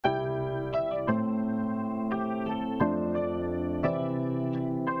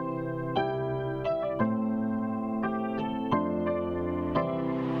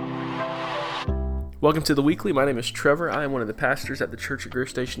Welcome to The Weekly. My name is Trevor. I am one of the pastors at the Church at Greer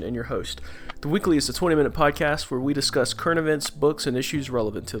Station and your host. The Weekly is a 20-minute podcast where we discuss current events, books, and issues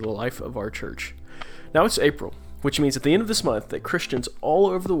relevant to the life of our church. Now it's April, which means at the end of this month that Christians all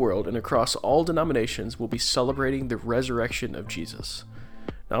over the world and across all denominations will be celebrating the resurrection of Jesus.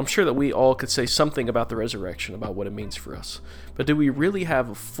 Now I'm sure that we all could say something about the resurrection, about what it means for us, but do we really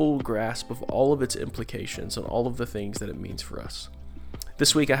have a full grasp of all of its implications and all of the things that it means for us?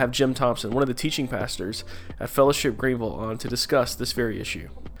 This week I have Jim Thompson, one of the teaching pastors at Fellowship Greenville, on to discuss this very issue.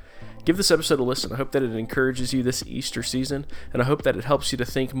 Give this episode a listen. I hope that it encourages you this Easter season, and I hope that it helps you to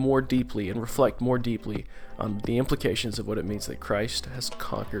think more deeply and reflect more deeply on the implications of what it means that Christ has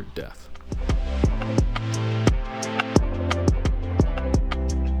conquered death.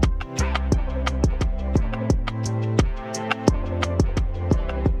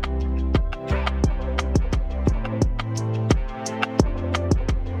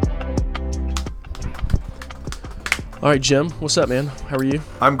 All right, Jim, what's up, man? How are you?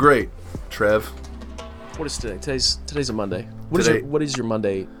 I'm great, Trev. What is today? Today's a Monday. What does your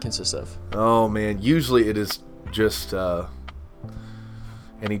Monday consist of? Oh, man, usually it is just an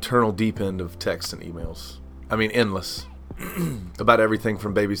eternal deep end of texts and emails. I mean, endless. About everything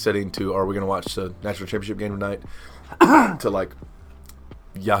from babysitting to, are we going to watch the National Championship game tonight? To, like,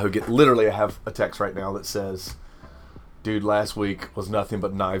 Yahoo. Literally, I have a text right now that says, dude, last week was nothing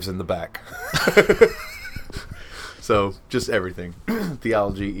but knives in the back. So, just everything.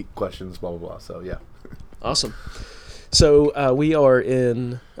 Theology, questions, blah, blah, blah. So, yeah. Awesome. So, we are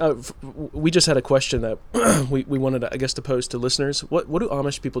in... we just had a question that we wanted, I guess, to pose to listeners. What do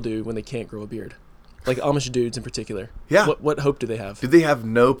Amish people do when they can't grow a beard? Like Amish dudes in particular. Yeah. What hope do they have? Do they have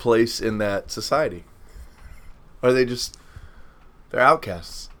no place in that society? Or are they just... they're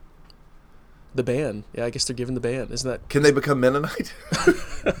outcasts? The ban. Yeah, I guess they're given the ban. Isn't that... Can they become Mennonite?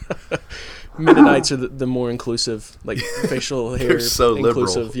 Mennonites are the more inclusive, like facial hair. They're so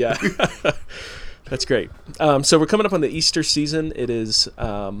inclusive. liberal. Yeah. That's great. So we're coming up on the Easter season. It is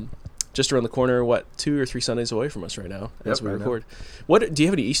just around the corner, 2 or 3 Sundays away from us right now as we record. What do you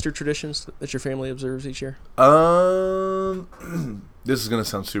have any Easter traditions that your family observes each year? This is going to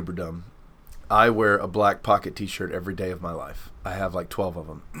sound super dumb. I wear a black pocket t-shirt every day of my life. I have like 12 of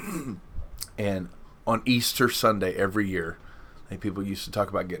them. And on Easter Sunday every year, like people used to talk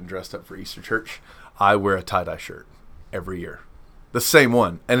about getting dressed up for Easter church, I wear a tie-dye shirt every year. The same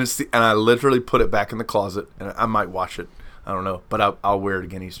one. And and I literally put it back in the closet, and I might wash it. I don't know. But I'll wear it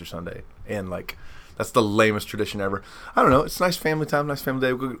again Easter Sunday. And like, that's the lamest tradition ever. I don't know. It's nice family time, nice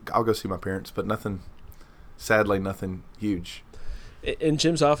family day. I'll go see my parents, but sadly, nothing huge. In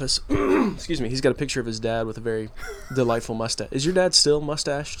Jim's office, excuse me, he's got a picture of his dad with a very delightful mustache. Is your dad still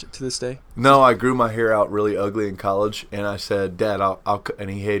mustached to this day? No, I grew my hair out really ugly in college, and I said, Dad, I'll and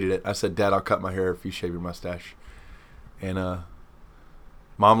he hated it. I said, Dad, I'll cut my hair if you shave your mustache. And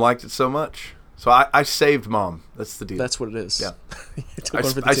Mom liked it so much. So I saved Mom. That's the deal. That's what it is. Yeah.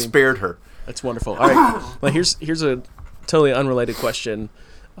 I spared her. That's wonderful. All right. Well, here's a totally unrelated question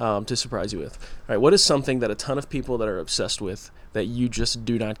to surprise you with. All right. What is something that a ton of people that are obsessed with that you just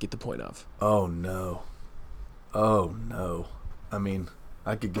do not get the point of? Oh, no. I mean,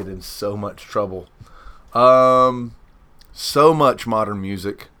 I could get in so much trouble. So much modern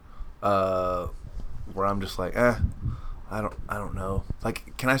music where I'm just like, I don't know.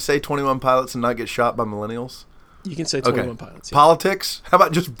 Like, can I say 21 Pilots and not get shot by millennials? You can say 21 Pilots. Yeah. Politics? How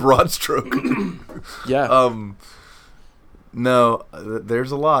about just broad stroke? Yeah. No,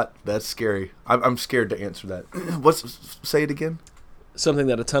 there's a lot. That's scary. I'm scared to answer that. Say it again? Something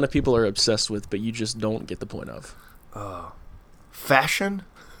that a ton of people are obsessed with, but you just don't get the point of. Fashion?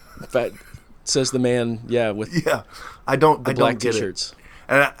 That says the man, with I don't black get t-shirts. It.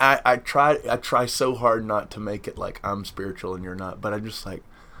 And I try so hard not to make it like I'm spiritual and you're not, but I'm just like,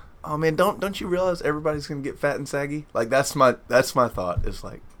 oh man, don't you realize everybody's gonna get fat and saggy? Like that's my thought. It's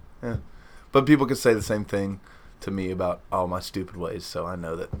like, yeah. But people could say the same thing to me about all my stupid ways, so I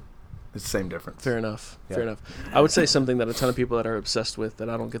know that it's the same difference. Fair enough. I would say something that a ton of people that are obsessed with that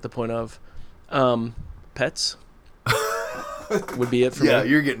I don't get the point of. Pets would be it for me. Yeah,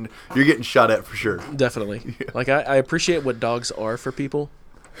 you're getting shot at for sure. Definitely. Yeah. Like I appreciate what dogs are for people.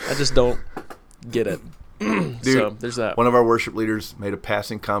 I just don't get it. Dude, so there's that. One of our worship leaders made a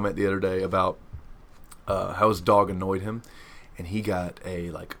passing comment the other day about how his dog annoyed him, and he got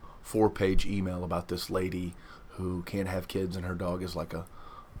a 4-page email about this lady who can't have kids and her dog is like a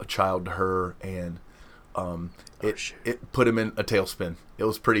child to her, and it put him in a tailspin. It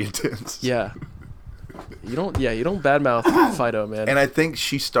was pretty intense. Yeah. You don't badmouth Fido, man. And I think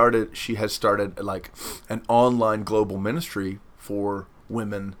she has started like an online global ministry for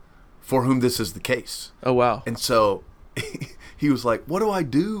women for whom this is the case. Oh, wow. And so he was like, what do I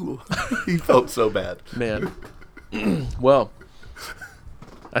do? He felt so bad. Man. Well,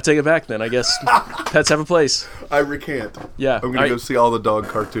 I take it back then. I guess pets have a place. I recant. Yeah. I'm going to go see all the dog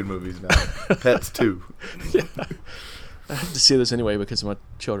cartoon movies now. Pets too. Yeah. I have to see this anyway because of my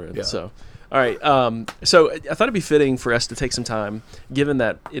children. Yeah. So, all right. So I thought it'd be fitting for us to take some time, given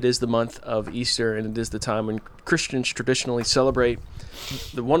that it is the month of Easter and it is the time when Christians traditionally celebrate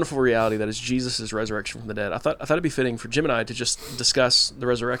the wonderful reality that is Jesus' resurrection from the dead. I thought it'd be fitting for Jim and I to just discuss the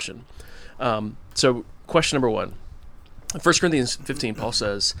resurrection. So, question number 1. In 1 Corinthians 15, Paul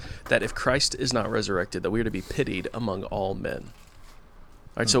says that if Christ is not resurrected, that we are to be pitied among all men.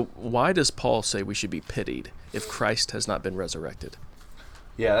 All right, so why does Paul say we should be pitied if Christ has not been resurrected?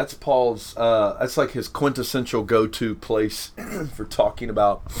 Yeah, that's Paul's, that's like his quintessential go-to place for talking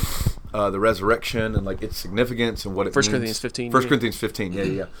about the resurrection and like its significance and what it 1 means. Corinthians 15? 1 Corinthians 15,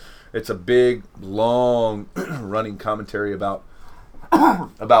 yeah. It's a big, long running commentary about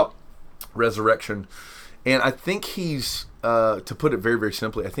resurrection. And I think he's, to put it very, very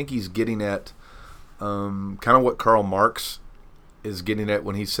simply, I think he's getting at kind of what Karl Marx is getting at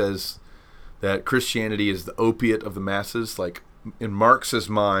when he says that Christianity is the opiate of the masses. Like, in Marx's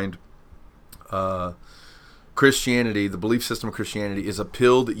mind, Christianity, the belief system of Christianity, is a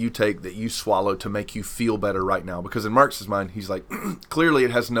pill that you take, that you swallow to make you feel better right now. Because in Marx's mind, he's like, clearly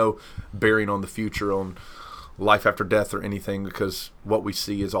it has no bearing on the future, on life after death or anything, because what we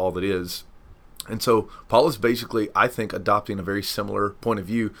see is all that is. And so Paul is basically, I think, adopting a very similar point of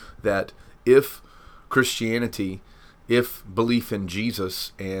view that if Christianity, if belief in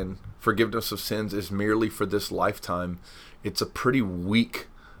Jesus and forgiveness of sins is merely for this lifetime, it's a pretty weak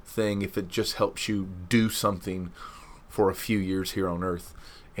thing if it just helps you do something for a few years here on earth,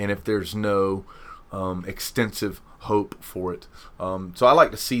 and if there's no extensive hope for it. So I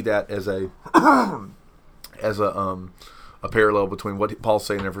like to see that as a parallel between what Paul's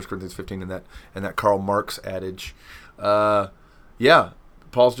saying in 1 Corinthians 15 and that Karl Marx adage. Yeah,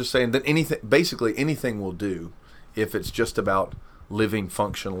 Paul's just saying that anything will do if it's just about living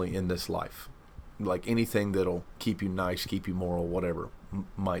functionally in this life. Like anything that'll keep you nice, keep you moral, whatever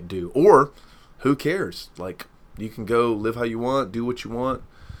might do. Or who cares? Like, you can go live how you want, do what you want,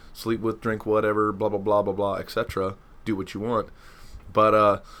 sleep with, drink whatever, blah, blah, blah, blah, blah, etc. Do what you want.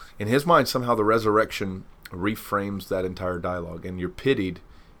 But in his mind, somehow the resurrection reframes that entire dialogue, and you're pitied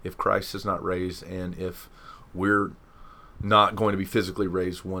if Christ is not raised, and if we're not going to be physically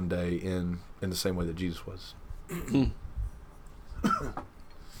raised one day in the same way that Jesus was.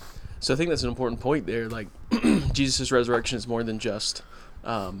 So I think that's an important point there. Like, Jesus' resurrection is more than just...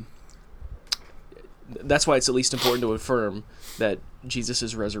 that's why it's at least important to affirm that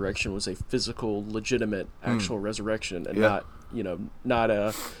Jesus' resurrection was a physical, legitimate, actual resurrection, and not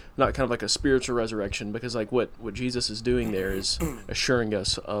kind of like a spiritual resurrection, because like what Jesus is doing there is assuring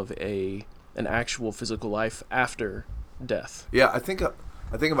us of an actual physical life after death. Yeah, I think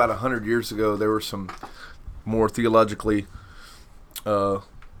about 100 years ago there were some more theologically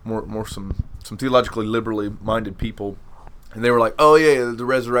some theologically liberally minded people, and they were like, oh yeah, the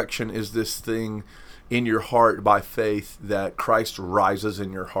resurrection is this thing in your heart by faith, that Christ rises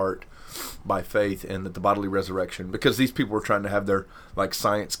in your heart by faith, and that the bodily resurrection, because these people were trying to have their like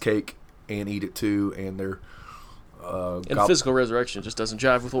science cake and eat it too, and their physical resurrection just doesn't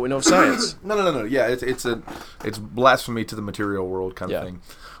jive with what we know of science. No. Yeah, it's blasphemy to the material world kind of thing.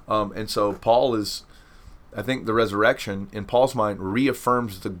 And so Paul is, I think the resurrection in Paul's mind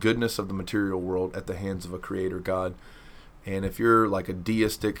reaffirms the goodness of the material world at the hands of a creator God. And if you're like a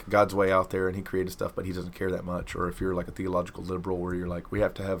deistic, God's way out there and he created stuff but he doesn't care that much, or if you're like a theological liberal where you're like, we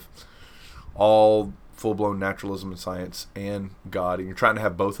have to have all full-blown naturalism and science and God, and you're trying to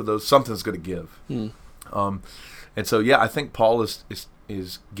have both of those, something's going to give. And so, yeah, I think Paul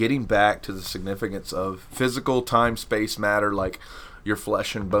is getting back to the significance of physical time, space, matter, like your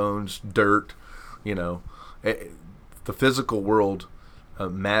flesh and bones, dirt, the physical world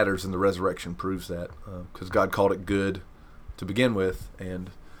matters, and the resurrection proves that, because God called it good to begin with,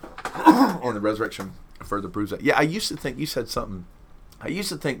 and the resurrection further proves that. Yeah, I used to think, you said something, I used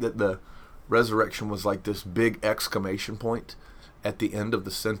to think that the resurrection was like this big exclamation point at the end of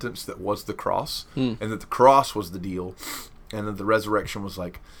the sentence that was the cross, and that the cross was the deal, and that the resurrection was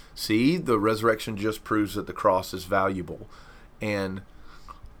like, see, the resurrection just proves that the cross is valuable. And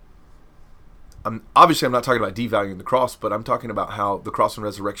I'm not talking about devaluing the cross, but I'm talking about how the cross and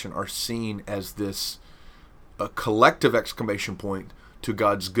resurrection are seen as this a collective exclamation point to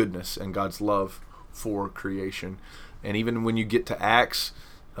God's goodness and God's love for creation. And even when you get to Acts,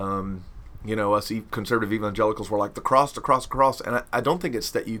 us conservative evangelicals were like, the cross, the cross, the cross. And I don't think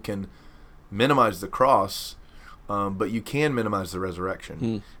it's that you can minimize the cross, but you can minimize the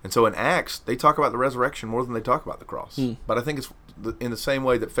resurrection. And so in Acts, they talk about the resurrection more than they talk about the cross. But I think it's in the same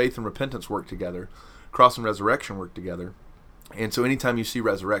way that faith and repentance work together, cross and resurrection work together. And so anytime you see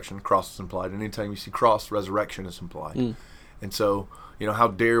resurrection, cross is implied. And anytime you see cross, resurrection is implied. And so, how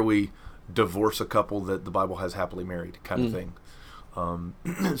dare we divorce a couple that the Bible has happily married kind of thing.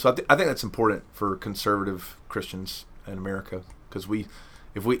 So I think that's important for conservative Christians in America, because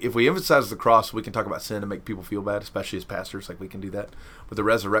if we emphasize the cross, we can talk about sin and make people feel bad, especially as pastors, like we can do that. But the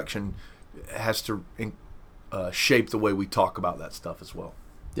resurrection has to shape the way we talk about that stuff as well.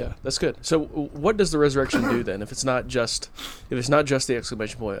 Yeah, that's good. So what does the resurrection do then? If it's not just the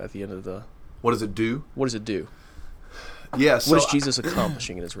exclamation point at the end of the... What does it do? What does it do? Yeah, so what is Jesus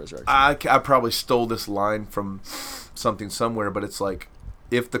accomplishing in his resurrection? I probably stole this line from something somewhere, but it's like,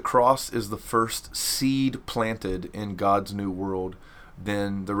 if the cross is the first seed planted in God's new world,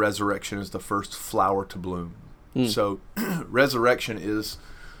 then the resurrection is the first flower to bloom. So resurrection is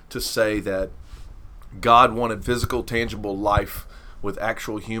to say that God wanted physical, tangible life with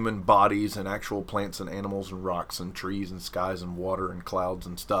actual human bodies and actual plants and animals and rocks and trees and skies and water and clouds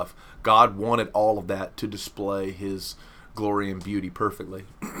and stuff. God wanted all of that to display his glory and beauty perfectly.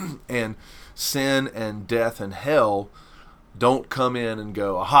 And sin and death and hell don't come in and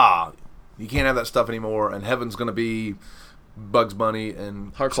go, aha, you can't have that stuff anymore, and heaven's going to be Bugs Bunny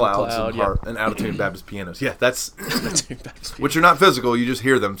and Harps clouds on cloud, and out-of-tune Baptist pianos. Yeah, that's Baptist which are not physical, you just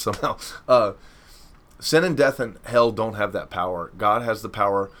hear them somehow. Sin and death and hell don't have that power. God has the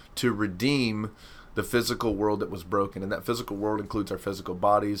power to redeem the physical world that was broken, and that physical world includes our physical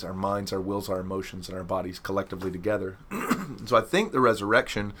bodies, our minds, our wills, our emotions, and our bodies collectively together. So I think the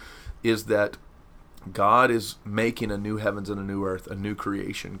resurrection is that God is making a new heavens and a new earth, a new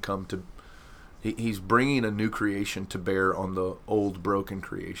creation come to... He's bringing a new creation to bear on the old broken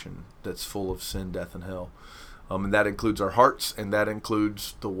creation that's full of sin, death, and hell. And that includes our hearts, and that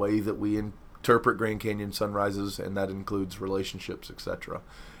includes the way that we interpret Grand Canyon sunrises, and that includes relationships, etc.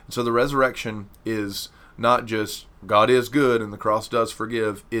 And so the resurrection is not just God is good and the cross does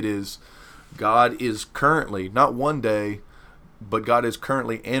forgive. It is God is currently, not one day, but God is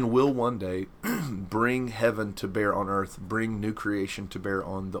currently and will one day bring heaven to bear on earth, bring new creation to bear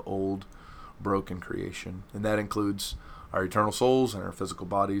on the old broken creation. And that includes our eternal souls and our physical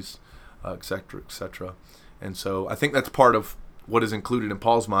bodies, etc., etc. And so I think that's part of what is included in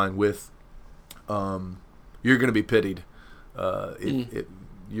Paul's mind with you're going to be pitied.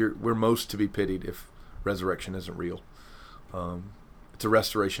 We're most to be pitied if resurrection isn't real. It's a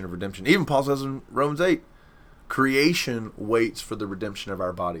restoration of redemption. Even Paul says in Romans 8, creation waits for the redemption of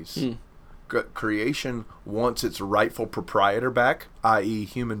our bodies. Creation wants its rightful proprietor back, i.e.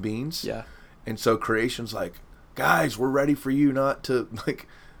 human beings. Yeah. And so creation's like, guys, we're ready for you not to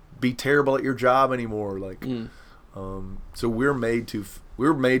be terrible at your job anymore. So we're made to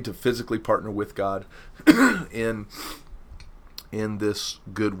physically partner with God in this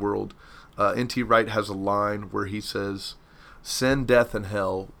good world. N.T. Wright has a line where he says, sin, death, and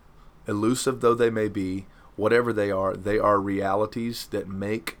hell, elusive though they may be, whatever they are realities that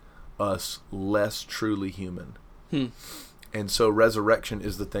make us less truly human. And so resurrection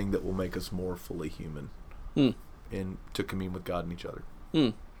is the thing that will make us more fully human and to commune with God and each other.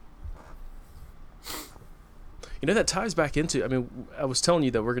 That ties back into, I was telling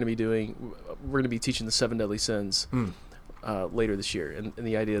you that we're going to be teaching the 7 deadly sins later this year, and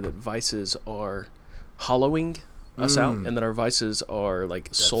the idea that vices are hollowing us out, and that our vices are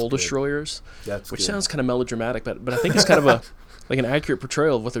soul destroyers, which sounds kind of melodramatic, but I think it's kind of an accurate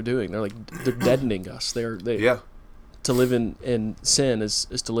portrayal of what they're doing. They're deadening us. To live in sin is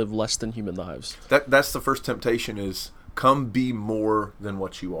to live less than human lives. That's the first temptation is come be more than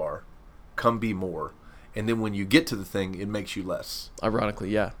what you are. Come be more. And then when you get to the thing, it makes you less. Ironically,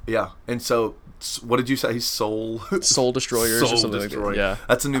 yeah. Yeah. And so, what did you say? Soul destroyers Soul or something Destroyer. like that. Yeah.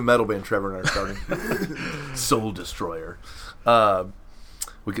 That's a new metal band Trevor and I are starting. Soul Destroyer. Our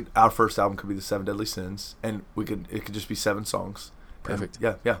first album could be the 7 Deadly Sins, and it could just be 7 songs. Perfect.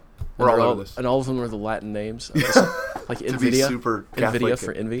 And yeah. We're all over this. And all of them are the Latin names. Like to NVIDIA. Be super Catholic. NVIDIA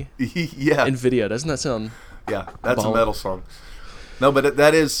for envy. Yeah. NVIDIA. Doesn't that sound... Yeah, that's a metal song. No, but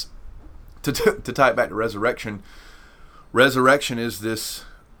that is... To tie it back to resurrection, resurrection is this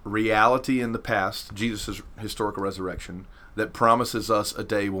reality in the past, Jesus' historical resurrection, that promises us a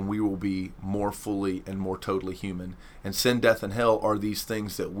day when we will be more fully and more totally human. And sin, death, and hell are these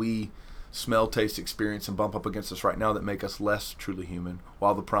things that we smell, taste, experience, and bump up against us right now that make us less truly human,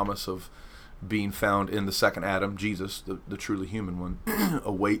 while the promise of being found in the second Adam, Jesus, the truly human one,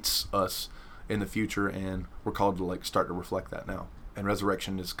 awaits us in the future, and we're called to like start to reflect that now. And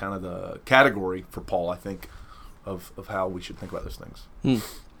resurrection is kind of the category for Paul, I think, of how we should think about those things.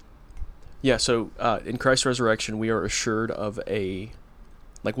 Yeah, so in Christ's resurrection, we are assured of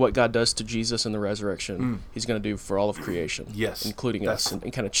like what God does to Jesus in the resurrection, he's going to do for all of creation, yes, including us, and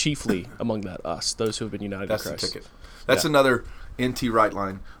kind of chiefly among that us, those who have been united in Christ. That's the ticket. That's another N.T. Wright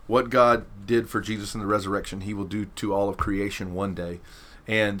line. What God did for Jesus in the resurrection, he will do to all of creation one day.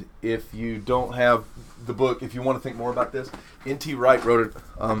 And if you don't have the book, if you want to think more about this, N.T. Wright wrote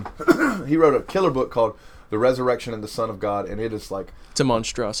it. He wrote a killer book called The Resurrection and the Son of God, and it is like... It's a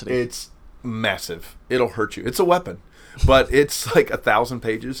monstrosity. It's massive. It'll hurt you. It's a weapon. But it's like 1,000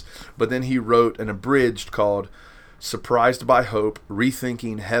 pages. But then he wrote an abridged called Surprised by Hope,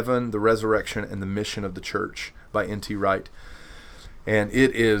 Rethinking Heaven, the Resurrection, and the Mission of the Church by N.T. Wright. And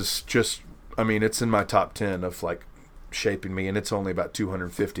it is just, I mean, it's in my top 10 of like shaping me, and it's only about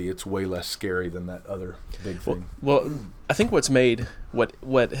 250. It's way less scary than that other big thing. Well, I think what's made,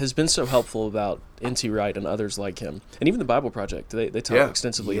 what has been so helpful about N.T. Wright and others like him, and even the Bible Project, they talk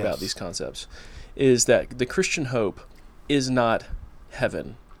extensively about these concepts, is that the Christian hope is not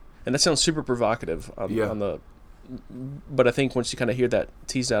heaven. And that sounds super provocative on the, but I think once you kind of hear that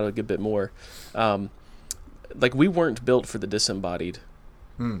teased out a good bit more, like we weren't built for the disembodied.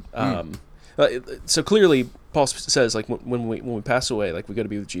 So clearly, Paul says like when we pass away, like we go to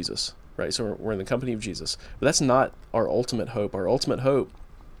be with Jesus, right? So we're in the company of Jesus. But that's not our ultimate hope. Our ultimate hope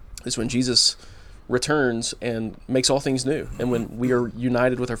is when Jesus returns and makes all things new, and when we are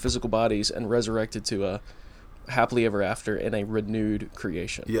united with our physical bodies and resurrected to a happily ever after in a renewed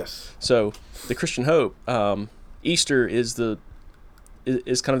creation. Yes. So the Christian hope, Easter is kind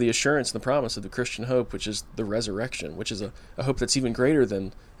of the assurance and the promise of the Christian hope, which is the resurrection, which is a hope that's even greater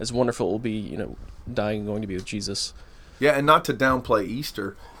than as wonderful it will be, dying and going to be with Jesus. Yeah, and not to downplay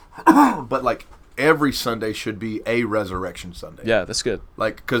Easter, but like every Sunday should be a resurrection Sunday. Yeah, that's good.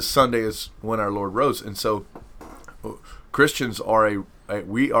 Like, because Sunday is when our Lord rose, and so Christians are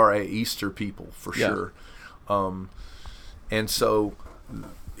we are a Easter people for sure. And so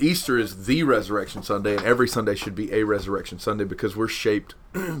Easter is the resurrection Sunday, and every Sunday should be a resurrection Sunday because we're shaped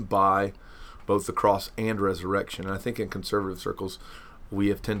by both the cross and resurrection. And I think in conservative circles, we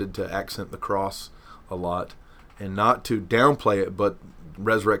have tended to accent the cross a lot, and not to downplay it, but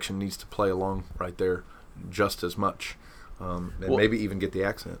resurrection needs to play along right there just as much, and maybe even get the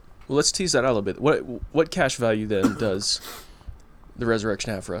accent. Well, let's tease that out a little bit. What cash value then does the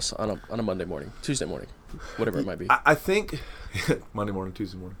resurrection have for us on a Monday morning, Tuesday morning, whatever it might be? I think Monday morning,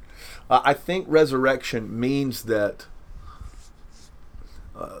 Tuesday morning. I think resurrection means that.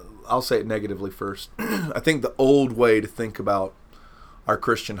 I'll say it negatively first. I think the old way to think about our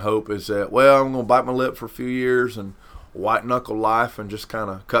Christian hope is that, well, I'm going to bite my lip for a few years and white knuckle life and just kind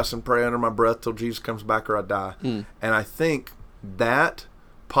of cuss and pray under my breath till Jesus comes back or I die. And I think that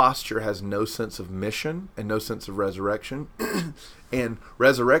posture has no sense of mission and no sense of resurrection. And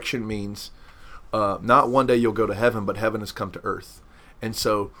resurrection means not one day you'll go to heaven, but heaven has come to earth. And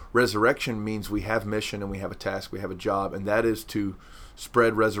so resurrection means we have mission and we have a task, we have a job, and that is to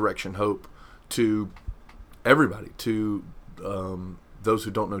spread resurrection hope to everybody, to those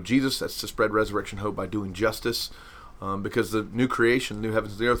who don't know Jesus. That's to spread resurrection hope by doing justice, because the new creation, the new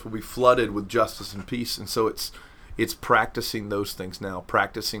heavens and the earth will be flooded with justice and peace. And so it's practicing those things now,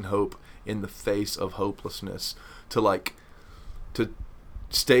 practicing hope in the face of hopelessness, to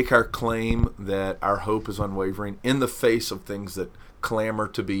stake our claim that our hope is unwavering in the face of things that clamor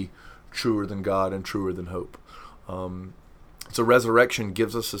to be truer than God and truer than hope. So resurrection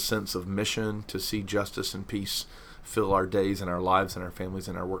gives us a sense of mission to see justice and peace fill our days and our lives and our families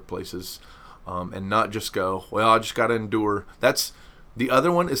and our workplaces, and not just go, well, I just got to endure. That's the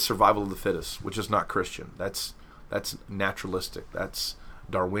other one is survival of the fittest, which is not Christian. That's naturalistic. That's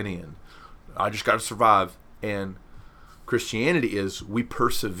Darwinian. I just got to survive. And Christianity is we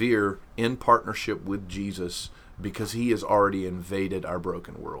persevere in partnership with Jesus because he has already invaded our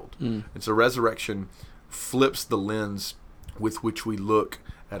broken world. And so resurrection flips the lens with which we look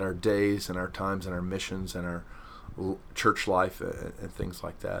at our days and our times and our missions and our church life and things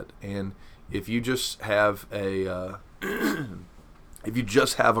like that. And if you just have a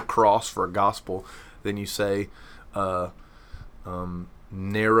cross for a gospel, then you say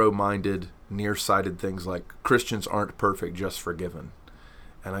narrow-minded, nearsighted things like Christians aren't perfect, just forgiven.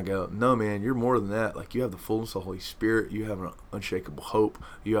 And I go, no, man, you're more than that. Like, you have the fullness of the Holy Spirit. You have an unshakable hope.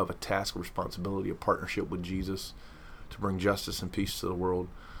 You have a task, a responsibility, a partnership with Jesus to bring justice and peace to the world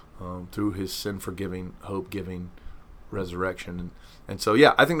through his sin-forgiving, hope-giving resurrection. And so,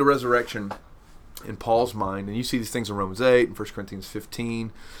 yeah, I think the resurrection in Paul's mind, and you see these things in Romans 8 and 1 Corinthians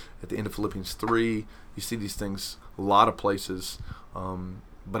 15, at the end of Philippians 3, you see these things a lot of places.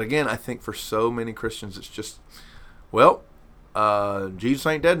 But again, I think for so many Christians, it's just, well, Jesus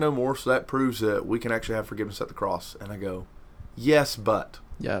ain't dead no more, so that proves that we can actually have forgiveness at the cross. And I go, yes, but.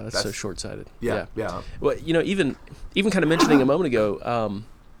 Yeah, that's so short-sighted. Yeah. Well, even kind of mentioning a moment ago,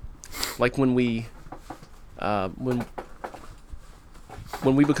 like when we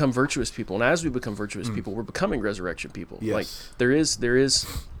become virtuous people, and as we become virtuous people, we're becoming resurrection people. Yes. Like there is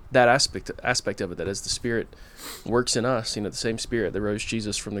that aspect of it, that as the Spirit works in us, the same Spirit that rose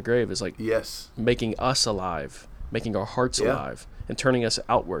Jesus from the grave is like making us alive, making our hearts alive, and turning us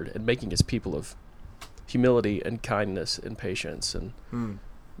outward, and making us people of humility and kindness and patience and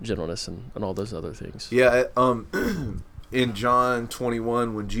gentleness and all those other things. Yeah. In John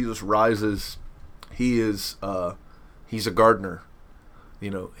 21, when Jesus rises, he's a gardener.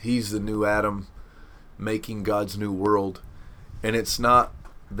 He's the new Adam, making God's new world. And it's not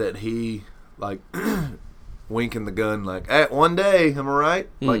that he, like, winking the gun, like, hey, one day, am I right?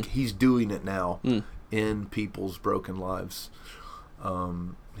 Like, he's doing it now in people's broken lives.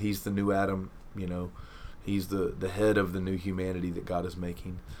 He's the new Adam, He's the head of the new humanity that God is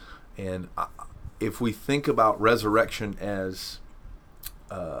making. And if we think about resurrection as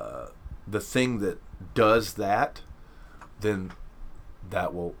the thing that does that, then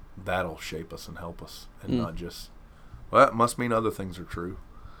that'll shape us and help us, and not just, well, it must mean other things are true.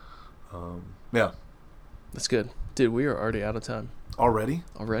 Yeah. That's good. Dude, we are already out of time. Already?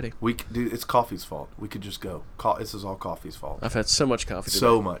 Dude, it's coffee's fault. We could just go. This is all coffee's fault. I've had so much coffee today.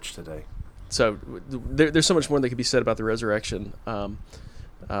 So much today. So there's so much more that could be said about the resurrection.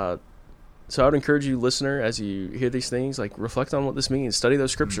 So I would encourage you, listener, as you hear these things, like, reflect on what this means. Study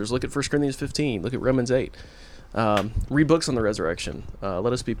those scriptures. Look at 1 Corinthians 15. Look at Romans 8. Read books on the resurrection.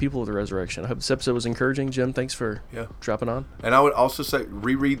 Let us be people of the resurrection. I hope this episode was encouraging. Jim, thanks for dropping on. And I would also say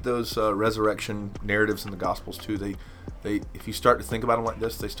reread those resurrection narratives in the Gospels too. They if you start to think about them like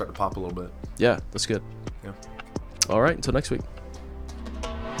this, they start to pop a little bit. Yeah, that's good. Yeah. All right, until next week.